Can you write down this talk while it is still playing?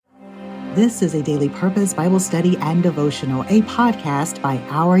This is a Daily Purpose Bible study and devotional, a podcast by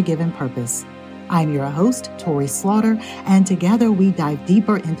Our Given Purpose. I'm your host, Tori Slaughter, and together we dive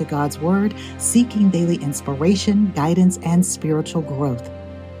deeper into God's Word, seeking daily inspiration, guidance, and spiritual growth.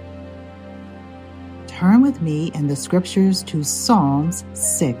 Turn with me in the scriptures to Psalms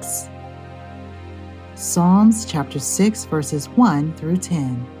 6. Psalms chapter 6, verses 1 through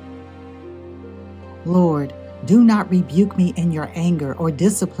 10. Lord, do not rebuke me in your anger or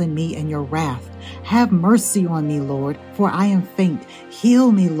discipline me in your wrath. Have mercy on me, Lord, for I am faint.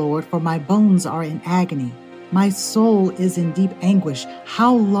 Heal me, Lord, for my bones are in agony. My soul is in deep anguish.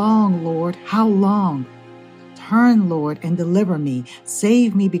 How long, Lord? How long? Turn, Lord, and deliver me.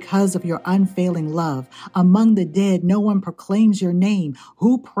 Save me because of your unfailing love. Among the dead, no one proclaims your name.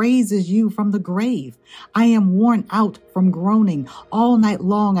 Who praises you from the grave? I am worn out from groaning. All night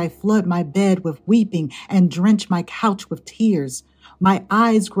long I flood my bed with weeping and drench my couch with tears. My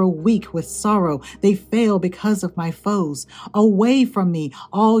eyes grow weak with sorrow. They fail because of my foes. Away from me,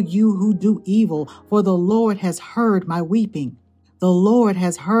 all you who do evil, for the Lord has heard my weeping. The Lord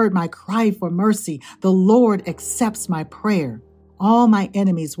has heard my cry for mercy. The Lord accepts my prayer. All my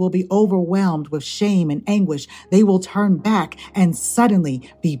enemies will be overwhelmed with shame and anguish. They will turn back and suddenly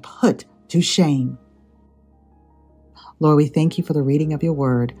be put to shame. Lord, we thank you for the reading of your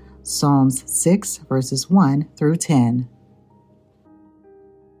word. Psalms 6, verses 1 through 10.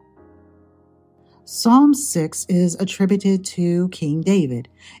 Psalm 6 is attributed to King David.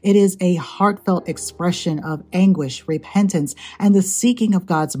 It is a heartfelt expression of anguish, repentance, and the seeking of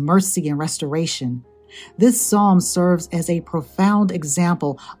God's mercy and restoration. This psalm serves as a profound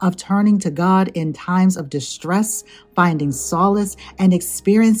example of turning to God in times of distress, finding solace, and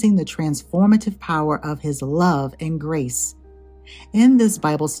experiencing the transformative power of His love and grace. In this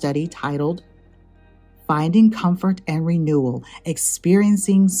Bible study titled Finding Comfort and Renewal,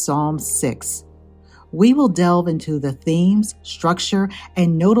 Experiencing Psalm 6, we will delve into the themes, structure,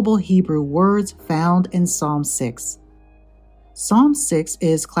 and notable Hebrew words found in Psalm 6. Psalm 6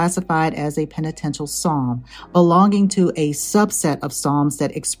 is classified as a penitential psalm, belonging to a subset of psalms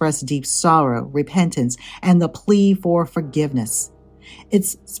that express deep sorrow, repentance, and the plea for forgiveness.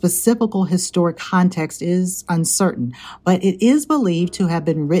 Its specific historic context is uncertain, but it is believed to have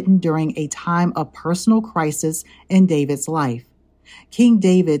been written during a time of personal crisis in David's life. King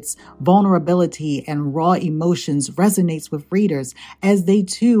David's vulnerability and raw emotions resonates with readers as they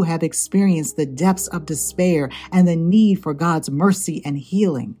too have experienced the depths of despair and the need for God's mercy and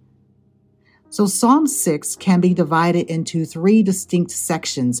healing. So Psalm 6 can be divided into three distinct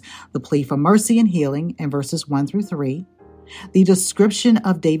sections: the plea for mercy and healing in verses 1 through 3, the description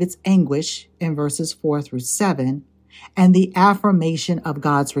of David's anguish in verses 4 through 7, and the affirmation of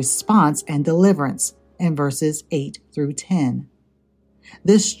God's response and deliverance in verses 8 through 10.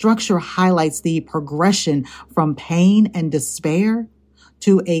 This structure highlights the progression from pain and despair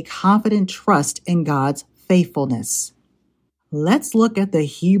to a confident trust in God's faithfulness. Let's look at the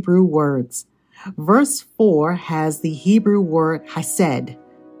Hebrew words. Verse 4 has the Hebrew word hesed.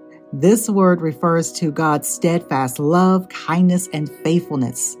 This word refers to God's steadfast love, kindness, and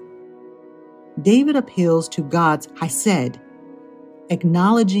faithfulness. David appeals to God's hesed,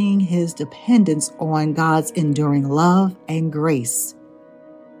 acknowledging his dependence on God's enduring love and grace.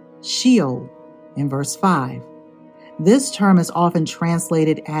 Sheol in verse 5. This term is often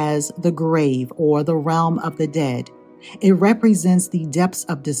translated as the grave or the realm of the dead. It represents the depths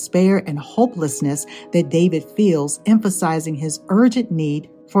of despair and hopelessness that David feels, emphasizing his urgent need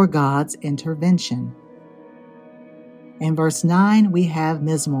for God's intervention. In verse 9, we have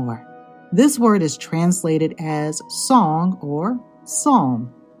Mizmor. This word is translated as song or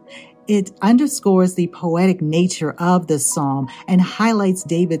psalm. It underscores the poetic nature of the psalm and highlights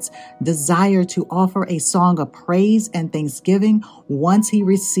David's desire to offer a song of praise and thanksgiving once he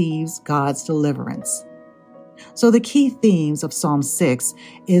receives God's deliverance. So the key themes of Psalm 6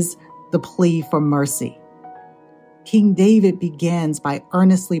 is the plea for mercy. King David begins by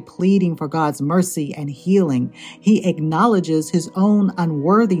earnestly pleading for God's mercy and healing. He acknowledges his own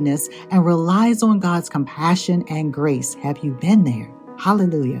unworthiness and relies on God's compassion and grace. Have you been there?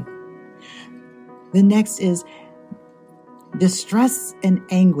 Hallelujah. The next is distress and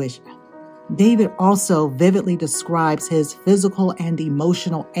anguish. David also vividly describes his physical and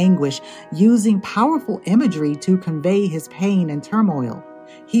emotional anguish, using powerful imagery to convey his pain and turmoil.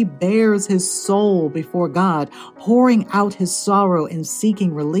 He bears his soul before God, pouring out his sorrow and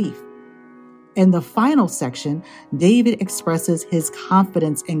seeking relief. In the final section, David expresses his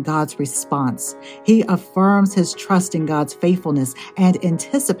confidence in God's response. He affirms his trust in God's faithfulness and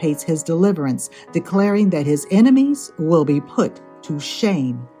anticipates his deliverance, declaring that his enemies will be put to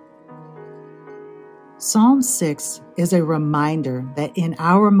shame. Psalm 6 is a reminder that in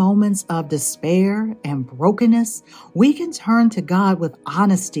our moments of despair and brokenness, we can turn to God with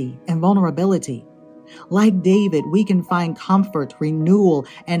honesty and vulnerability. Like David, we can find comfort, renewal,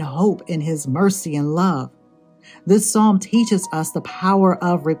 and hope in his mercy and love. This psalm teaches us the power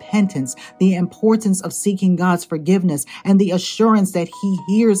of repentance, the importance of seeking God's forgiveness, and the assurance that he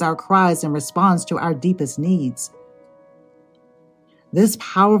hears our cries and responds to our deepest needs. This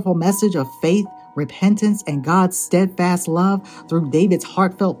powerful message of faith, repentance, and God's steadfast love through David's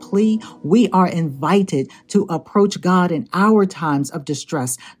heartfelt plea, we are invited to approach God in our times of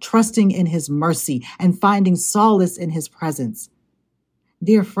distress, trusting in his mercy and finding solace in his presence.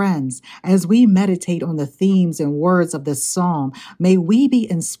 Dear friends, as we meditate on the themes and words of this psalm, may we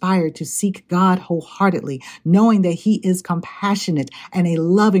be inspired to seek God wholeheartedly, knowing that he is compassionate and a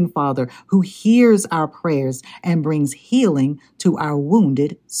loving Father who hears our prayers and brings healing to our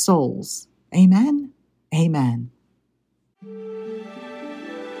wounded souls. Amen. Amen.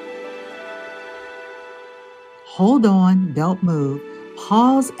 Hold on, don't move.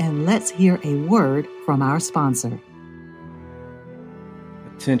 Pause and let's hear a word from our sponsor.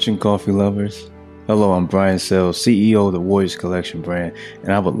 Attention coffee lovers. Hello, I'm Brian Sells, CEO of the Warriors Collection brand,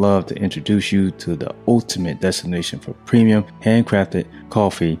 and I would love to introduce you to the ultimate destination for premium, handcrafted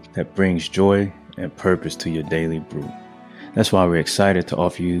coffee that brings joy and purpose to your daily brew. That's why we're excited to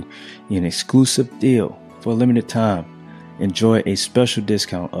offer you an exclusive deal for a limited time. Enjoy a special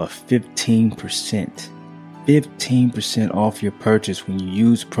discount of 15%. 15% off your purchase when you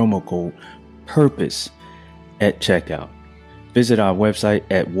use promo code PURPOSE at checkout. Visit our website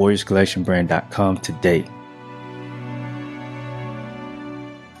at warriorscollectionbrand.com today.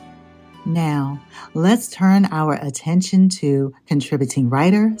 Now, let's turn our attention to contributing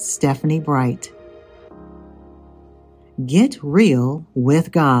writer Stephanie Bright. Get Real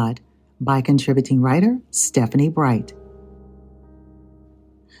with God by contributing writer Stephanie Bright.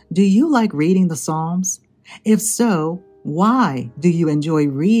 Do you like reading the Psalms? If so, why do you enjoy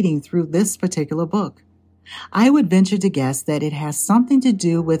reading through this particular book? I would venture to guess that it has something to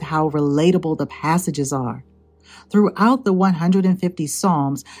do with how relatable the passages are. Throughout the 150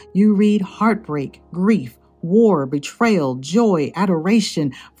 Psalms, you read heartbreak, grief, war, betrayal, joy,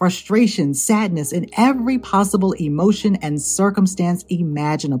 adoration, frustration, sadness, and every possible emotion and circumstance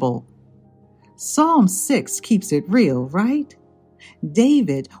imaginable. Psalm 6 keeps it real, right?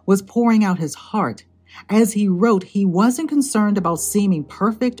 David was pouring out his heart. As he wrote, he wasn't concerned about seeming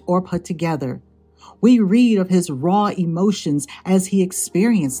perfect or put together. We read of his raw emotions as he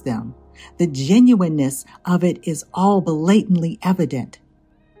experienced them. The genuineness of it is all blatantly evident.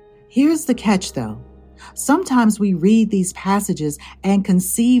 Here's the catch, though. Sometimes we read these passages and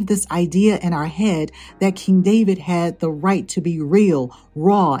conceive this idea in our head that King David had the right to be real,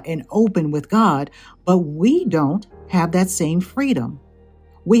 raw, and open with God, but we don't have that same freedom.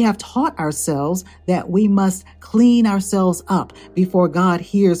 We have taught ourselves that we must clean ourselves up before God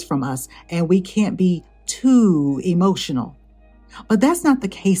hears from us, and we can't be too emotional. But that's not the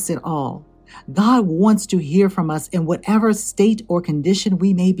case at all. God wants to hear from us in whatever state or condition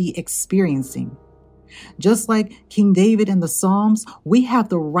we may be experiencing. Just like King David in the Psalms, we have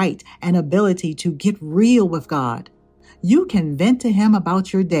the right and ability to get real with God. You can vent to him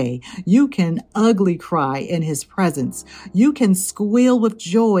about your day. You can ugly cry in his presence. You can squeal with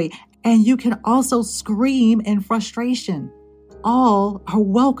joy, and you can also scream in frustration. All are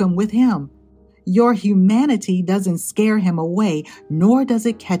welcome with him. Your humanity doesn't scare him away, nor does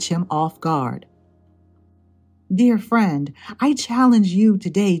it catch him off guard. Dear friend, I challenge you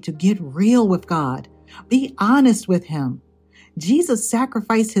today to get real with God. Be honest with him. Jesus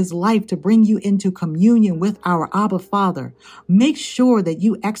sacrificed his life to bring you into communion with our Abba Father. Make sure that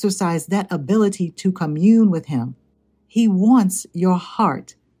you exercise that ability to commune with him. He wants your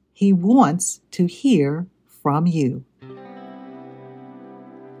heart. He wants to hear from you.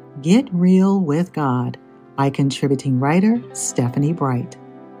 Get Real with God by contributing writer Stephanie Bright.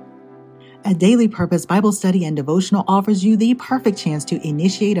 A Daily Purpose Bible study and devotional offers you the perfect chance to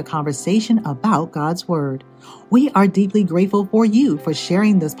initiate a conversation about God's Word. We are deeply grateful for you for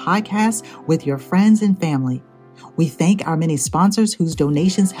sharing this podcast with your friends and family. We thank our many sponsors whose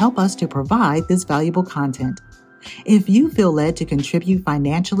donations help us to provide this valuable content. If you feel led to contribute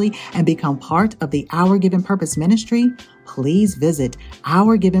financially and become part of the Our Given Purpose ministry, please visit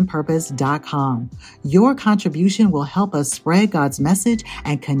OurGivenPurpose.com. Your contribution will help us spread God's message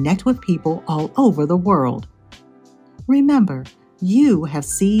and connect with people all over the world. Remember, you have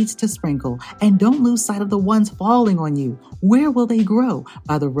seeds to sprinkle, and don't lose sight of the ones falling on you. Where will they grow?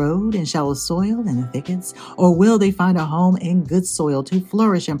 By the road, in shallow soil, in the thickets? Or will they find a home in good soil to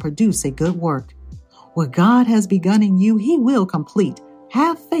flourish and produce a good work? What God has begun in you, He will complete.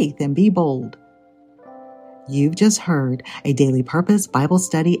 Have faith and be bold. You've just heard a Daily Purpose Bible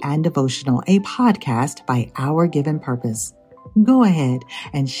Study and Devotional, a podcast by Our Given Purpose. Go ahead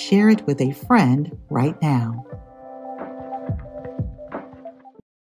and share it with a friend right now.